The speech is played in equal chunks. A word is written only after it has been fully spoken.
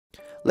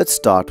Let's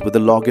start with the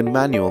login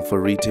manual for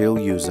retail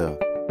user.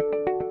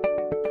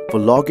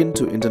 For login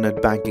to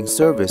Internet Banking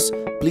Service,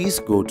 please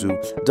go to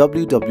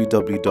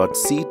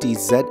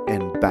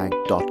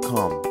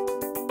www.ctznbank.com.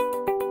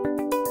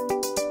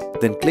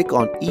 Then click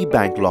on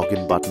eBank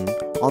Login button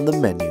on the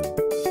menu.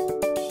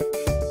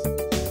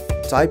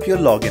 Type your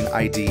login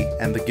ID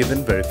and the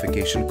given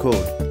verification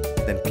code.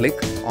 Then click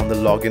on the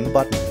login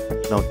button.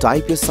 Now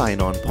type your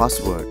sign-on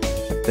password.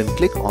 Then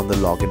click on the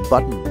login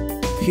button.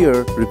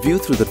 Here, review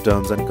through the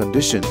terms and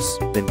conditions.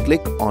 Then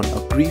click on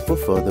Agree for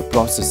further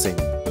processing.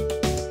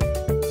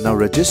 Now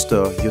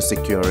register your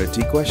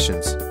security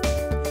questions.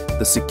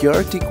 The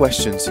security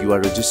questions you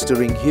are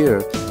registering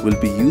here will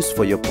be used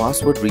for your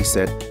password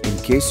reset in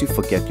case you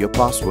forget your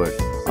password.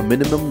 A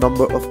minimum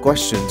number of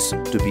questions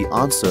to be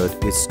answered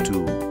is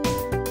 2.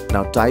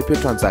 Now type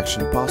your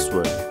transaction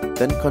password,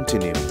 then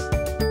continue.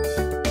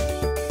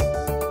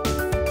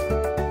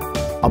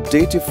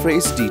 Update your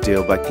phrase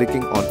detail by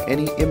clicking on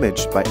any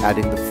image by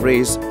adding the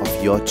phrase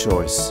of your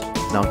choice.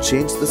 Now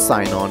change the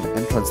sign-on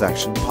and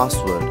transaction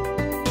password.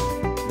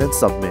 Then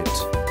submit.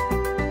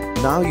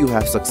 Now you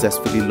have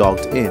successfully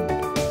logged in.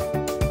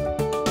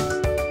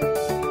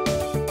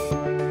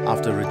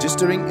 After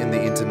registering in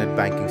the Internet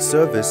Banking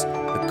Service,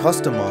 the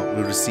customer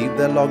will receive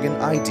their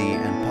login ID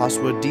and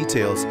password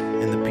details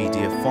in the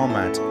PDF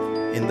format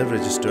in the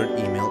registered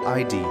email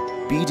ID.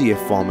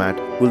 PDF format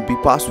will be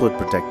password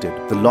protected.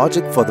 The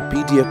logic for the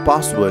PDF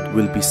password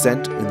will be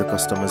sent in the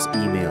customer's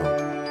email.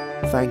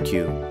 Thank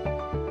you.